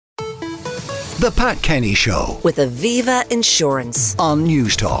The Pat Kenny Show with Aviva Insurance on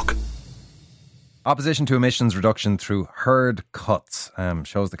News Talk. Opposition to emissions reduction through herd cuts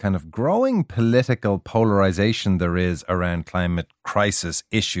shows the kind of growing political polarisation there is around climate crisis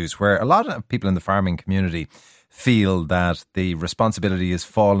issues, where a lot of people in the farming community feel that the responsibility is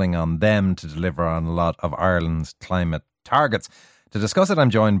falling on them to deliver on a lot of Ireland's climate targets. To discuss it, I'm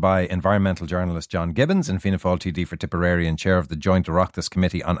joined by environmental journalist John Gibbons and Fianna Fáil TD for Tipperary and chair of the joint Oireachtas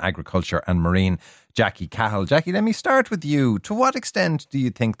Committee on Agriculture and Marine, Jackie Cahill. Jackie, let me start with you. To what extent do you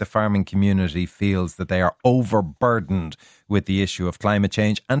think the farming community feels that they are overburdened with the issue of climate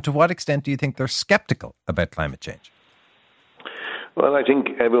change, and to what extent do you think they're sceptical about climate change? Well, I think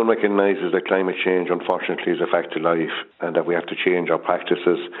everyone recognises that climate change, unfortunately, is a fact of life, and that we have to change our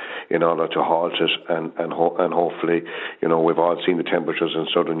practices in order to halt it. And hopefully, we've all seen the temperatures in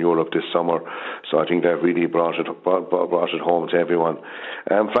southern Europe this summer, so I think they've really brought it home to everyone.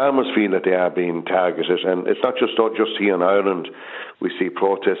 Farmers feel that they are being targeted, and it's not just here in Ireland. We see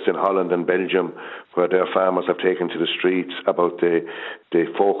protests in Holland and Belgium where their farmers have taken to the streets about the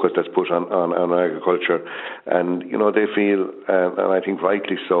focus that's put on agriculture. And, they feel, and I think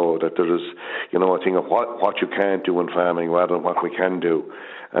rightly so, that there is, a thing of what you can't do in farming rather than what we can do.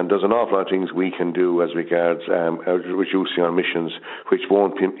 And there's an awful lot of things we can do as regards reducing our emissions, which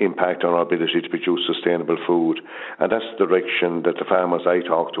won't impact on our ability to produce sustainable food. And that's the direction that the farmers I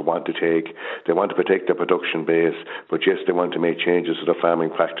talk to want to take. They want to protect their production base, but yes, they want to make changes to their farming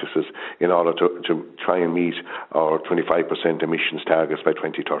practices in order to try and meet our 25% emissions targets by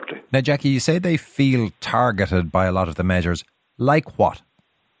 2030. Now, Jackie, you say they feel targeted by a lot of the measures. Like what?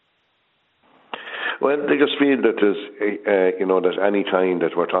 Well, they just feel that there's, that any time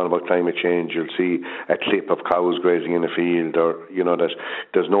that we're talking about climate change, you'll see a clip of cows grazing in a field, or, that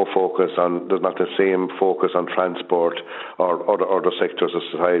there's not the same focus on transport or other sectors of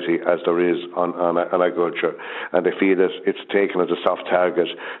society as there is on agriculture. And they feel that it's taken as a soft target,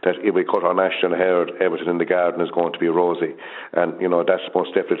 that if we cut our national herd, everything in the garden is going to be rosy. And, that's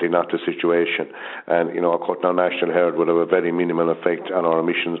most definitely not the situation. And, cutting our national herd would have a very minimal effect on our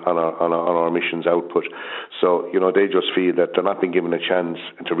emissions, on our emissions output. So, they just feel that they're not being given a chance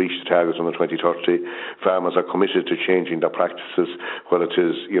to reach the targets on the 2030. Farmers are committed to changing their practices, whether it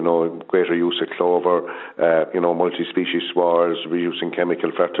is, greater use of clover, multi-species swards, reusing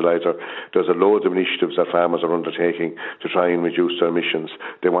chemical fertiliser. There's a load of initiatives that farmers are undertaking to try and reduce their emissions.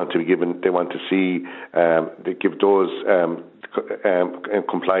 They want to give those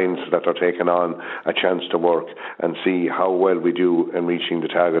compliance that are taken on a chance to work and see how well we do in reaching the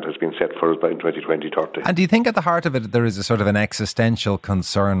target has been set for us by 2030. And do you think at the heart of it there is a sort of an existential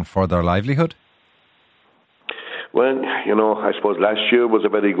concern for their livelihood? Well, I suppose last year was a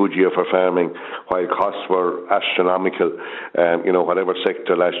very good year for farming, while costs were astronomical. Whatever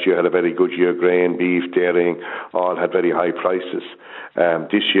sector last year had a very good year, grain, beef, dairying, all had very high prices.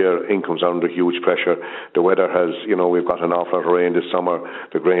 This year, incomes are under huge pressure. The weather has, we've got an awful lot of rain this summer.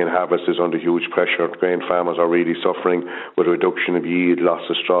 The grain harvest is under huge pressure. Grain farmers are really suffering with a reduction of yield, loss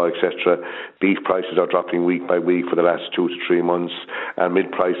of straw, etc. Beef prices are dropping week by week for the last 2 to 3 months, and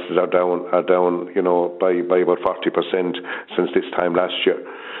milk prices are down, by about 40% since this time last year.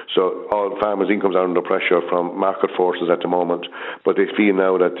 So all farmers' incomes are under pressure from market forces at the moment, but they feel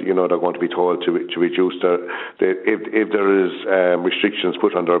now that they're going to be told to reduce if there is restrictions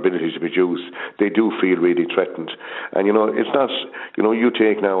put on their ability to produce, they do feel really threatened. And it's not you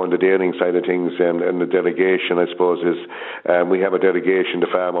take now on the dairying side of things, and the delegation, I suppose, is we have a delegation to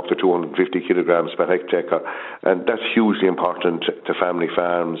farm up to 250 kilograms per hectare, and that's hugely important to family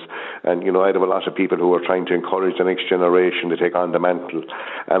farms. And I have a lot of people who are trying to encourage the next generation to take on the mantle.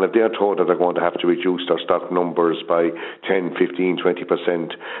 And if they're told that they're going to have to reduce their stock numbers by 10, 15,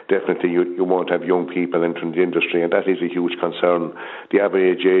 20%, definitely you won't have young people entering the industry, and that is a huge concern. The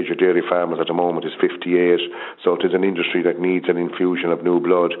average age of dairy farmers at the moment is 58, so it is an industry that needs an infusion of new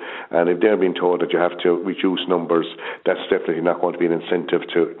blood. And if they're being told that you have to reduce numbers, that's definitely not going to be an incentive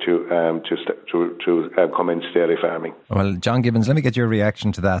to commence dairy farming. Well, John Gibbons, let me get your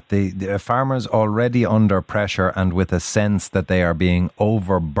reaction to that. The farmers already under pressure and with a sense that they are being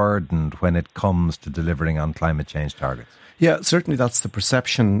overburdened when it comes to delivering on climate change targets. Yeah, certainly that's the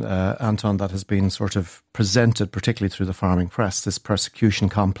perception, Anton, that has been sort of presented, particularly through the farming press, this persecution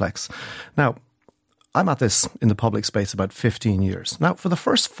complex. Now, I'm at this in the public space about 15 years. Now, for the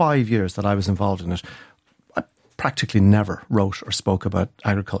first 5 years that I was involved in it, I practically never wrote or spoke about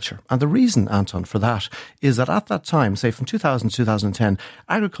agriculture. And the reason, Anton, for that is that at that time, say from 2000 to 2010,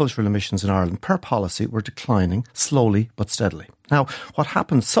 agricultural emissions in Ireland per policy were declining slowly but steadily. Now, what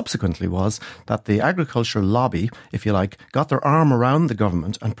happened subsequently was that the agricultural lobby, if you like, got their arm around the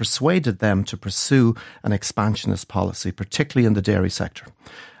government and persuaded them to pursue an expansionist policy, particularly in the dairy sector.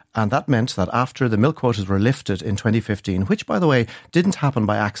 And that meant that after the milk quotas were lifted in 2015, which, by the way, didn't happen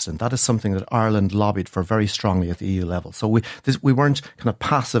by accident, that is something that Ireland lobbied for very strongly at the EU level. So we weren't kind of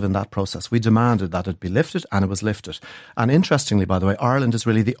passive in that process. We demanded that it be lifted, and it was lifted. And interestingly, by the way, Ireland is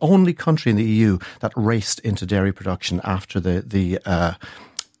really the only country in the EU that raced into dairy production after the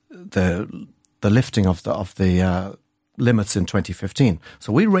lifting of the limits in 2015.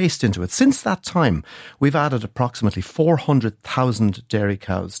 So we raced into it. Since that time, we've added approximately 400,000 dairy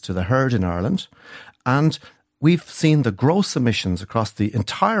cows to the herd in Ireland, and we've seen the gross emissions across the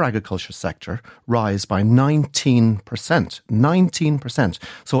entire agriculture sector rise by 19%. 19%.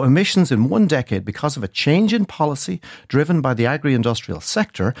 So emissions in one decade, because of a change in policy driven by the agri-industrial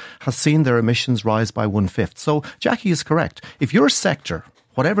sector, has seen their emissions rise by 1/5. So Jackie is correct. If your sector,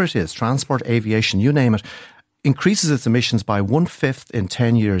 whatever it is, transport, aviation, you name it, increases its emissions by 1/5 in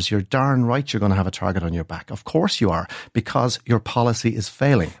 10 years, you're darn right you're going to have a target on your back. Of course you are, because your policy is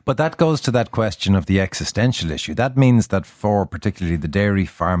failing. But that goes to that question of the existential issue. That means that for particularly the dairy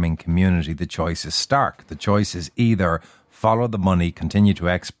farming community, the choice is stark. The choice is either follow the money, continue to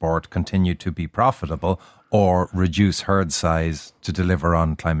export, continue to be profitable, or reduce herd size to deliver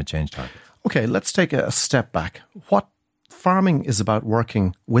on climate change targets. Okay, let's take a step back. What farming is about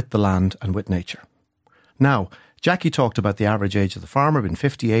working with the land and with nature. Now, Jackie talked about the average age of the farmer being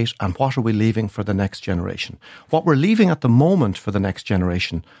 58, and what are we leaving for the next generation? What we're leaving at the moment for the next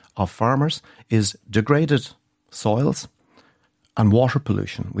generation of farmers is degraded soils and water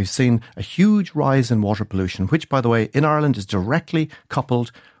pollution. We've seen a huge rise in water pollution, which, by the way, in Ireland is directly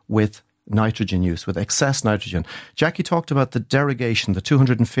coupled with nitrogen use, with excess nitrogen. Jackie talked about the derogation, the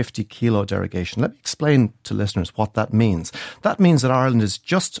 250 kilo derogation. Let me explain to listeners what that means. That means that Ireland is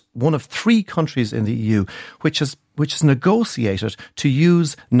just one of 3 countries in the EU which has negotiated to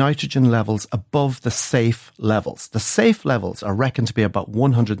use nitrogen levels above the safe levels. The safe levels are reckoned to be about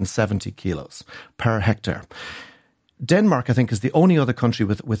 170 kilos per hectare. Denmark, I think, is the only other country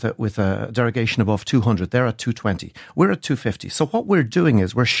with a derogation above 200. They're at 220. We're at 250. So what we're doing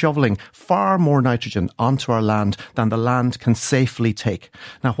is we're shoveling far more nitrogen onto our land than the land can safely take.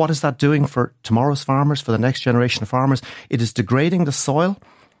 Now, what is that doing for tomorrow's farmers, for the next generation of farmers? It is degrading the soil.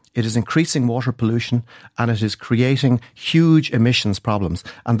 It is increasing water pollution, and it is creating huge emissions problems.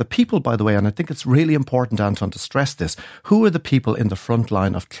 And the people, by the way, and I think it's really important, Anton, to stress this, who are the people in the front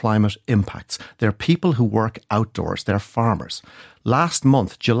line of climate impacts? They're people who work outdoors. They're farmers. Last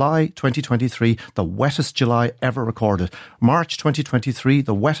month, July 2023, the wettest July ever recorded. March 2023,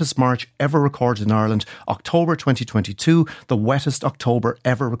 the wettest March ever recorded in Ireland. October 2022, the wettest October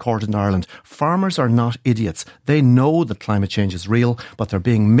ever recorded in Ireland. Farmers are not idiots. They know that climate change is real, but they're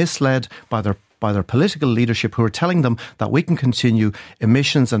being misled by their political leadership, who are telling them that we can continue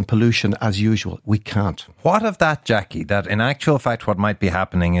emissions and pollution as usual. We can't. What of that, Jackie, that in actual fact what might be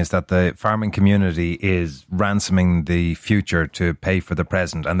happening is that the farming community is ransoming the future to pay for the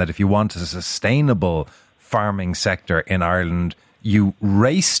present, and that if you want a sustainable farming sector in Ireland, you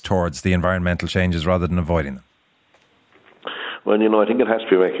race towards the environmental changes rather than avoiding them? Well, I think it has to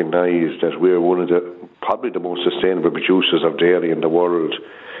be recognised that we're one of probably the most sustainable producers of dairy in the world.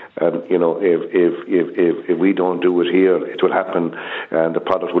 If we don't do it here, it will happen, and the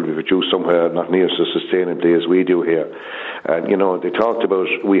product will be produced somewhere not near so sustainably as we do here. And they talked about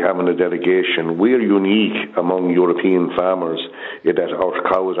we having a delegation. We're unique among European farmers in that our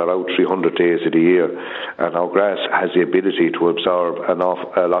cows are out 300 days of the year, and our grass has the ability to absorb a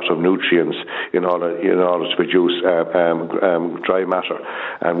lot of nutrients in order to produce dry matter,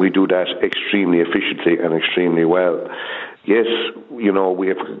 and we do that extremely efficiently and extremely well. Yes, we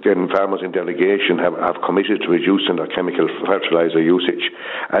have farmers in delegation have committed to reducing their chemical fertiliser usage,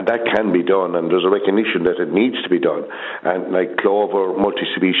 and that can be done, and there's a recognition that it needs to be done. And like clover,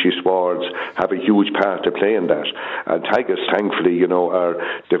 multi-species swards have a huge part to play in that. And tigers, thankfully, are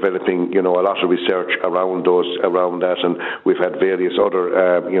developing, a lot of research around that, and we've had various other,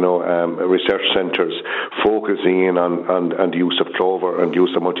 research centres focusing in on the use of clover and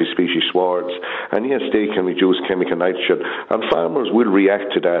use of multi-species swards. And yes, they can reduce chemical nitrogen, And farmers will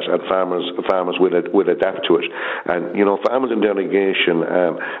react to that, and farmers will adapt to it. And, farmers in derogation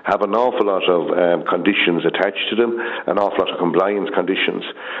have an awful lot of conditions attached to them, an awful lot of compliance conditions.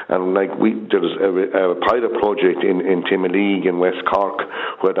 And there's a pilot project in Timalee in West Cork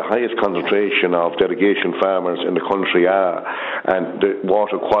where the highest concentration of derogation farmers in the country are, and the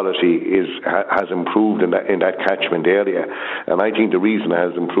water quality has improved in that catchment area. And I think the reason it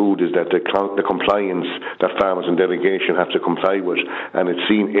has improved is that the compliance that farmers in derogation have to comply with, and it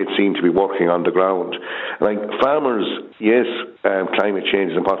seemed to be working on the ground. Farmers, yes, climate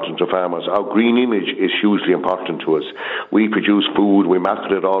change is important to farmers. Our green image is hugely important to us. We produce food, we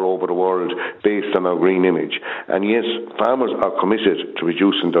market it all over the world based on our green image. And yes, farmers are committed to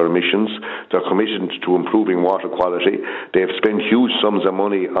reducing their emissions. They're committed to improving water quality. They have spent huge sums of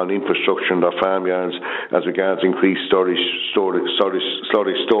money on infrastructure in their farmyards as regards increased storage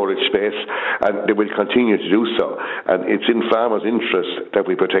space, and they will continue to do so. And it's in farmers' interest that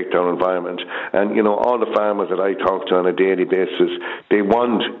we protect our environment. And all the farmers that I talk to on a daily basis, they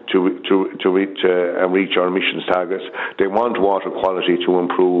want to reach our emissions targets. They want water quality to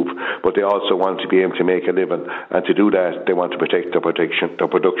improve, but they also want to be able to make a living. And to do that, they want to protect their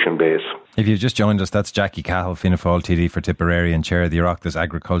production base. If you've just joined us, that's Jackie Cahill, Fianna Fáil TD for Tipperary and Chair of the Oireachtas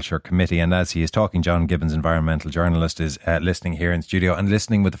Agriculture Committee. And as he is talking, John Gibbons, Environmental Journalist, is listening here in studio and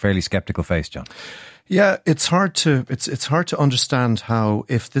listening with a fairly sceptical face, John. Yeah, it's hard to understand how,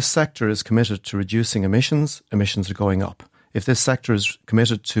 if this sector is committed to reducing emissions are going up. If this sector is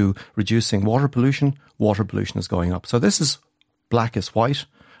committed to reducing water pollution is going up. So this is black is white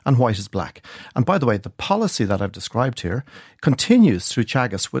and white is black. And by the way, the policy that I've described here continues through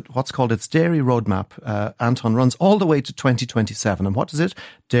Teagasc with what's called its dairy roadmap. Anton runs all the way to 2027. And what is it?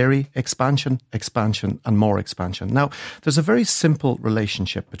 Dairy expansion, and more expansion. Now, there's a very simple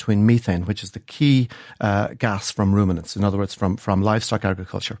relationship between methane, which is the key gas from ruminants, in other words, from livestock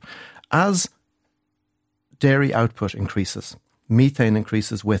agriculture. As dairy output increases, methane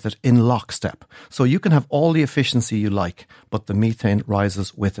increases with it in lockstep. So you can have all the efficiency you like, but the methane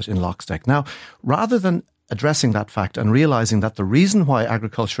rises with it in lockstep. Now, rather than addressing that fact and realising that the reason why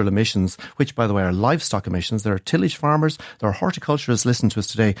agricultural emissions, which by the way are livestock emissions, there are tillage farmers, there are horticulturists listening to us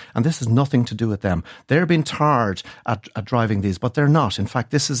today, and this has nothing to do with them. They're being tarred at driving these, but they're not. In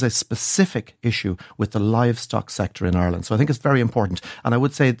fact, this is a specific issue with the livestock sector in Ireland. So I think it's very important. And I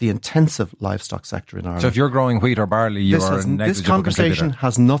would say the intensive livestock sector in Ireland. So if you're growing wheat or barley, you are a negligible This conversation contributor.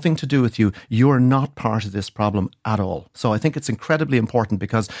 has nothing to do with you. You are not part of this problem at all. So I think it's incredibly important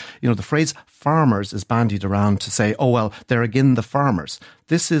because, the phrase farmers is bandied around to say, oh, well, they're again the farmers.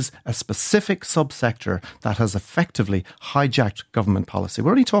 This is a specific subsector that has effectively hijacked government policy.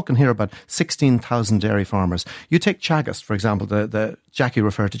 We're only talking here about 16,000 dairy farmers. You take Teagasc, for example, the Jackie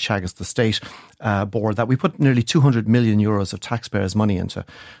referred to Teagasc, the state board that we put nearly 200 million euros of taxpayers' money into.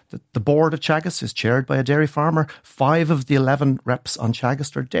 The board of Teagasc is chaired by a dairy farmer. 5 of the 11 reps on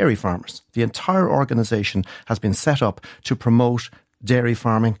Teagasc are dairy farmers. The entire organisation has been set up to promote dairy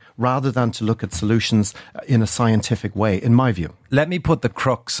farming rather than to look at solutions in a scientific way, in my view. Let me put the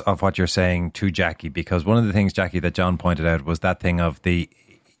crux of what you're saying to Jackie, because one of the things, Jackie, that John pointed out was that thing of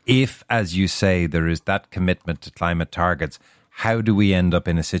if, as you say, there is that commitment to climate targets, how do we end up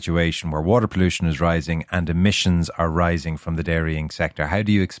in a situation where water pollution is rising and emissions are rising from the dairying sector? How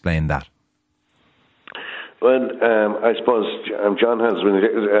do you explain that? Well, I suppose John has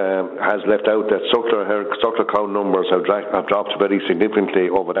left out that suckler cow numbers have dropped very significantly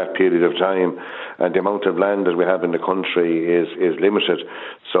over that period of time, and the amount of land that we have in the country is limited.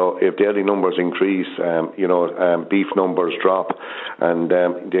 So if dairy numbers increase, beef numbers drop, and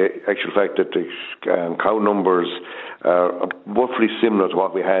the actual fact that the cow numbers are roughly similar to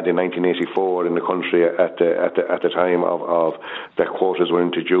what we had in 1984 in the country at the time of that quotas were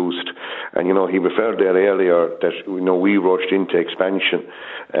introduced. And he referred there earlier that we rushed into expansion.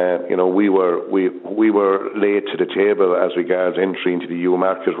 We were late to the table as regards entry into the EU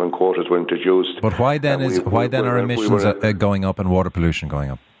market when quotas were introduced. But why then are emissions going up and water pollution going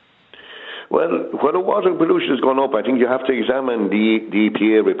up? Well, when the water pollution has gone up, I think you have to examine the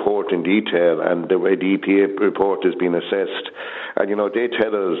EPA report in detail and the way the EPA report has been assessed. And, they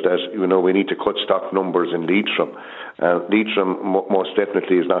tell us that, we need to cut stock numbers in Leitrim. Leitrim most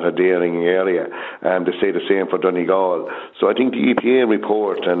definitely is not a dairying area. They say the same for Donegal. So I think the EPA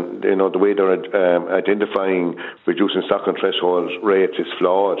report and, the way they're identifying reducing stock and threshold rates is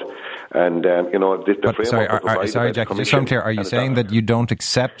flawed. And, the framework... Sorry, Jackie, just so I'm clear, are you saying that you don't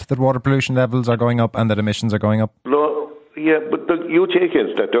accept that water pollution levels are going up and that emissions are going up? No. Yeah, but you take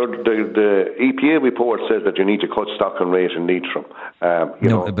it that the EPA report says that you need to cut stock and rate in Leitrim.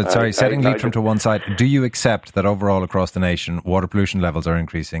 Setting Leitrim to one side, do you accept that overall across the nation water pollution levels are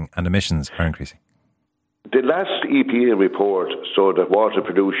increasing and emissions are increasing? The last EPA report showed that water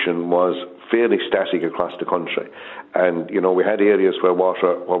pollution was fairly static across the country. And, we had areas where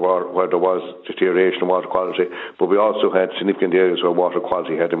there was deterioration in water quality, but we also had significant areas where water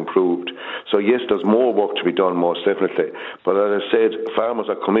quality had improved. So yes, there's more work to be done, most definitely. But as I said, farmers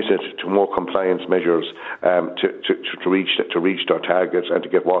are committed to more compliance measures to reach their targets and to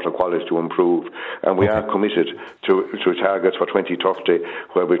get water quality to improve. And we are committed to targets for 2030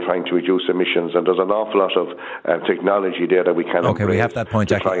 where we're trying to reduce emissions. And there's an awful lot of technology there that we can embrace. Okay, we have that point,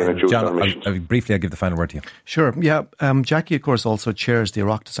 Jackie. John, I'll give the final word to you. Sure, yeah. Jackie, of course, also chairs the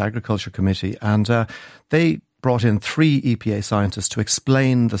Oireachtas Agriculture Committee, and they brought in 3 EPA scientists to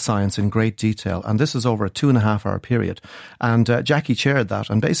explain the science in great detail, and this is over a 2.5-hour period. And Jackie chaired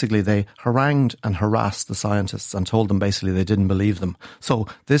that, and basically they harangued and harassed the scientists and told them basically they didn't believe them. So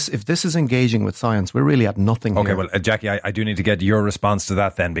if this is engaging with science, we're really at nothing here. Okay, well, Jackie, I do need to get your response to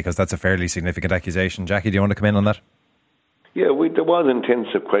that then, because that's a fairly significant accusation. Jackie, do you want to come in on that? Yeah, there was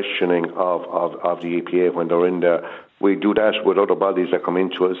intensive questioning of the EPA when they're in there. We do that with other bodies that come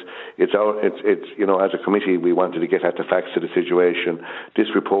into us. It's as a committee, we wanted to get at the facts of the situation.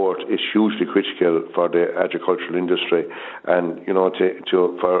 This report is hugely critical for the agricultural industry, and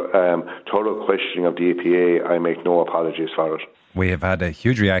for thorough questioning of the EPA, I make no apologies for it. We have had a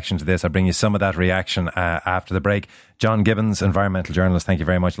huge reaction to this. I'll bring you some of that reaction after the break. John Gibbons, Environmental Journalist, thank you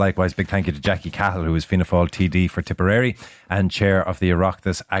very much. Likewise, big thank you to Jackie Cahill, who is Fianna Fáil TD for Tipperary and Chair of the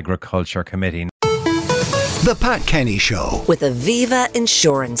Oireachtas Agriculture Committee. The Pat Kenny Show with Aviva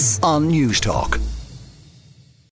Insurance on News Talk.